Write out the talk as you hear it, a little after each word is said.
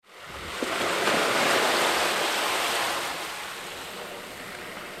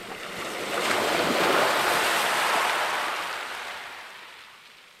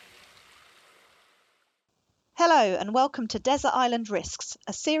Hello and welcome to Desert Island Risks,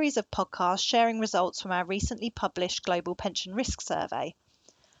 a series of podcasts sharing results from our recently published Global Pension Risk Survey.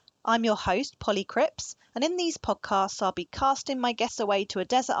 I'm your host, Polly Cripps, and in these podcasts I'll be casting my guests away to a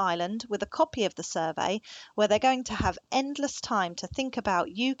desert island with a copy of the survey where they're going to have endless time to think about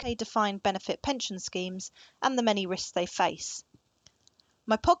UK-defined benefit pension schemes and the many risks they face.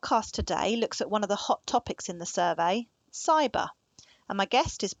 My podcast today looks at one of the hot topics in the survey, cyber, and my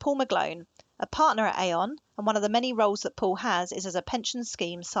guest is Paul McGlone, a partner at Aon, and one of the many roles that Paul has is as a pension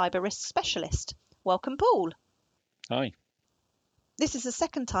scheme cyber risk specialist. Welcome, Paul. Hi. This is the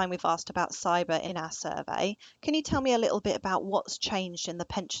second time we've asked about cyber in our survey. Can you tell me a little bit about what's changed in the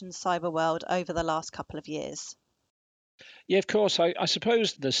pension cyber world over the last couple of years? Yeah, of course. I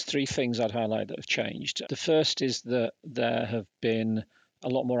suppose there's three things I'd highlight that have changed. The first is that there have been a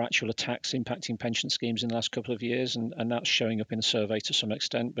lot more actual attacks impacting pension schemes in the last couple of years, and that's showing up in the survey to some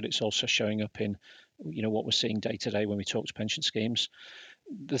extent, but it's also showing up in what we're seeing day to day when we talk to pension schemes.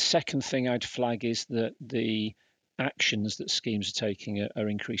 The second thing I'd flag is that the actions that schemes are taking are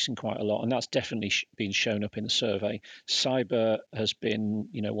increasing quite a lot, and that's definitely been shown up in the survey. Cyber has been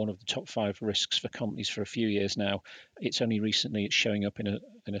one of the top 5 risks for companies for a few years now. It's only recently it's showing up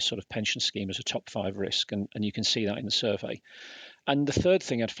in a sort of pension scheme as a top 5 risk, and you can see that in the survey. And the third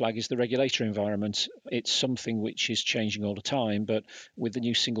thing I'd flag is the regulatory environment. It's something which is changing all the time, but with the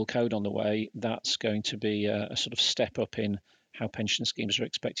new single code on the way, that's going to be a sort of step up in how pension schemes are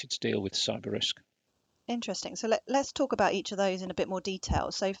expected to deal with cyber risk. Interesting. So let's talk about each of those in a bit more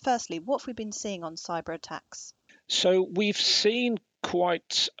detail. So firstly, what have we been seeing on cyber attacks? So we've seen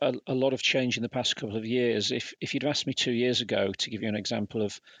quite a lot of change in the past couple of years. If you'd asked me 2 years ago to give you an example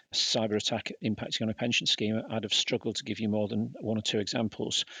of a cyber attack impacting on a pension scheme, I'd have struggled to give you more than 1 or 2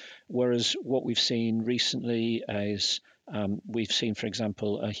 examples. Whereas what we've seen recently is we've seen, for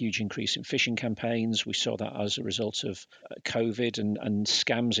example, a huge increase in phishing campaigns. We saw that as a result of COVID, and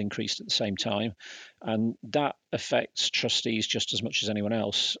scams increased at the same time. And that affects trustees just as much as anyone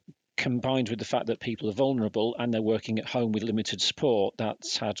else. Combined with the fact that people are vulnerable and they're working at home with limited support,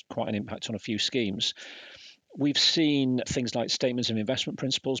 that's had quite an impact on a few schemes. We've seen things like statements of investment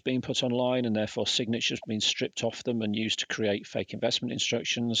principles being put online and therefore signatures being stripped off them and used to create fake investment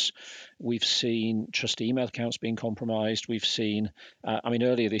instructions. We've seen trustee email accounts being compromised. We've seen,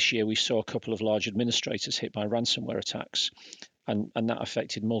 earlier this year, we saw a couple of large administrators hit by ransomware attacks, and that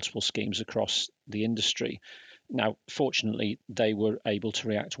affected multiple schemes across the industry. Now, fortunately, they were able to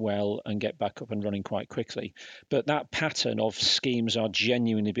react well and get back up and running quite quickly. But that pattern of schemes are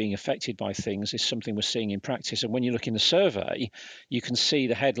genuinely being affected by things is something we're seeing in practice. And when you look in the survey, you can see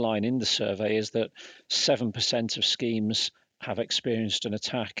the headline in the survey is that 7% of schemes have experienced an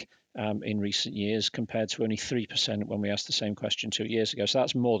attack in recent years, compared to only 3% when we asked the same question 2 years ago. So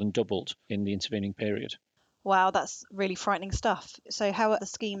that's more than doubled in the intervening period. Wow, that's really frightening stuff. So how are the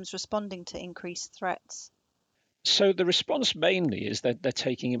schemes responding to increased threats? So the response mainly is that they're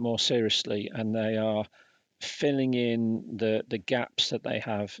taking it more seriously, and they are filling in the gaps that they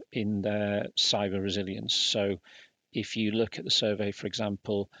have in their cyber resilience. So if you look at the survey, for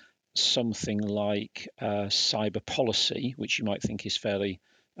example, something like cyber policy, which you might think is fairly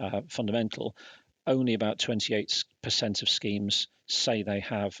fundamental, only about 28% of schemes say they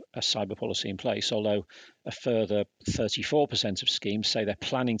have a cyber policy in place, although a further 34% of schemes say they're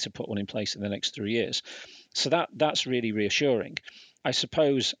planning to put one in place in the next 3 years. So that's really reassuring. I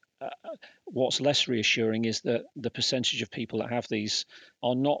suppose what's less reassuring is that the percentage of people that have these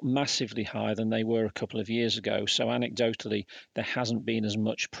are not massively higher than they were a couple of years ago. So anecdotally, there hasn't been as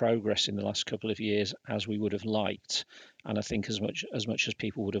much progress in the last couple of years as we would have liked. And I think as much as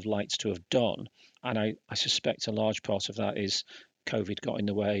people would have liked to have done. And I suspect a large part of that is COVID got in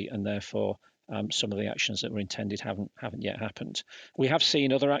the way, and therefore some of the actions that were intended haven't yet happened. We have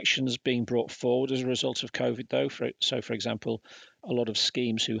seen other actions being brought forward as a result of COVID, though. For example, a lot of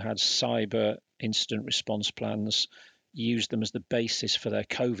schemes who had cyber incident response plans used them as the basis for their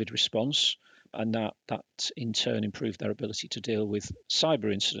COVID response, and that in turn improved their ability to deal with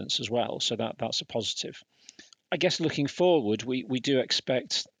cyber incidents as well. So that's a positive. I guess looking forward, we do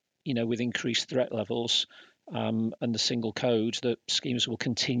expect, with increased threat levels, and the single code, that schemes will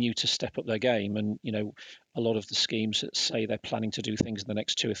continue to step up their game. And a lot of the schemes that say they're planning to do things in the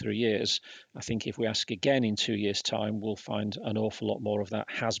next 2 or 3 years, I think if we ask again in 2 years' time, we'll find an awful lot more of that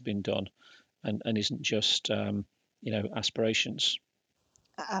has been done, and isn't just aspirations.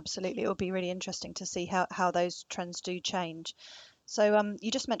 Absolutely, it will be really interesting to see how those trends do change. So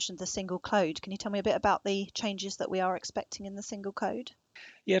you just mentioned the single code. Can you tell me a bit about the changes that we are expecting in the single code?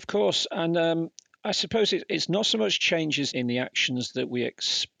 Yeah, of course. And I suppose it's not so much changes in the actions that we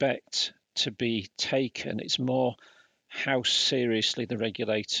expect to be taken. It's more how seriously the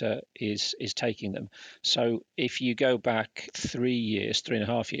regulator is taking them. So if you go back 3 years,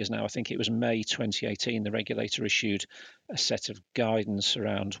 3.5 years now, I think it was May 2018, the regulator issued a set of guidance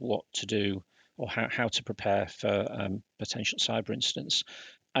around what to do or how to prepare for potential cyber incidents.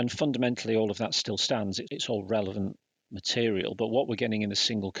 And fundamentally, all of that still stands. It's all relevant material. But what we're getting in the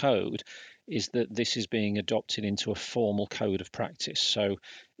single code is that this is being adopted into a formal code of practice. So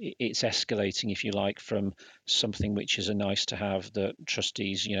it's escalating, if you like, from something which is a nice to have that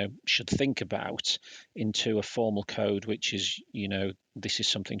trustees, should think about, into a formal code, which is, this is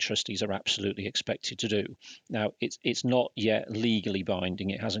something trustees are absolutely expected to do. Now, it's not yet legally binding.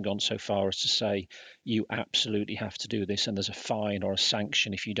 It hasn't gone so far as to say you absolutely have to do this and there's a fine or a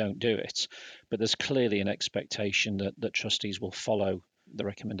sanction if you don't do it. But there's clearly an expectation that trustees will follow the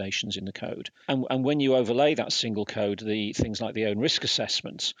recommendations in the code. And when you overlay that single code, the things like the own risk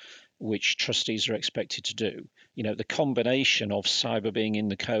assessment, which trustees are expected to do, the combination of cyber being in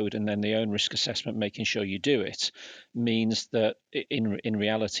the code and then the own risk assessment, making sure you do it, means that in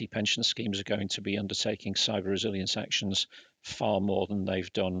reality, pension schemes are going to be undertaking cyber resilience actions far more than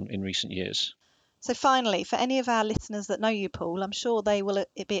they've done in recent years. So finally, for any of our listeners that know you, Paul, I'm sure they will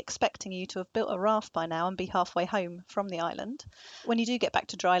be expecting you to have built a raft by now and be halfway home from the island. When you do get back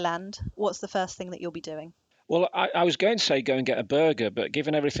to dry land, what's the first thing that you'll be doing? Well, I was going to say go and get a burger, but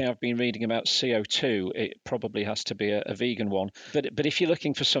given everything I've been reading about CO2, it probably has to be a vegan one. But if you're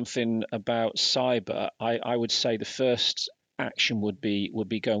looking for something about cyber, I would say the first action would be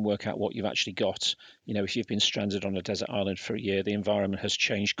go and work out what you've actually got. If you've been stranded on a desert island for a year, the environment has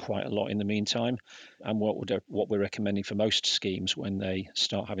changed quite a lot in the meantime. And what we're recommending for most schemes when they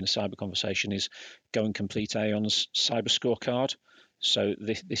start having a cyber conversation is go and complete Aon's cyber scorecard. So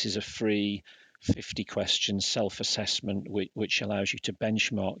this is a free 50-question self-assessment which allows you to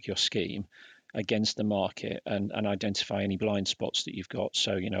benchmark your scheme against the market and identify any blind spots that you've got.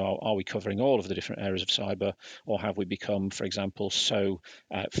 So, are we covering all of the different areas of cyber, or have we become, for example, so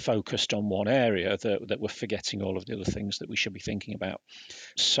focused on one area that we're forgetting all of the other things that we should be thinking about?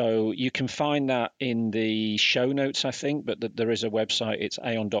 So you can find that in the show notes, I think, but there is a website. It's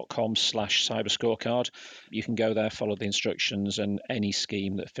aon.com/cyberscorecard. You can go there, follow the instructions, and any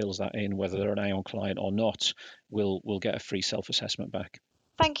scheme that fills that in, whether they're an Aon client or not, will get a free self-assessment back.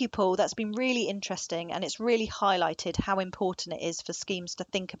 Thank you, Paul. That's been really interesting, and it's really highlighted how important it is for schemes to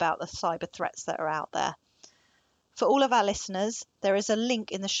think about the cyber threats that are out there. For all of our listeners, there is a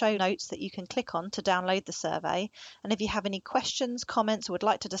link in the show notes that you can click on to download the survey. And if you have any questions, comments, or would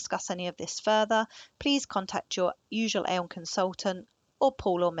like to discuss any of this further, please contact your usual Aon consultant or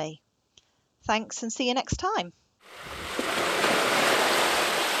Paul or me. Thanks, and see you next time.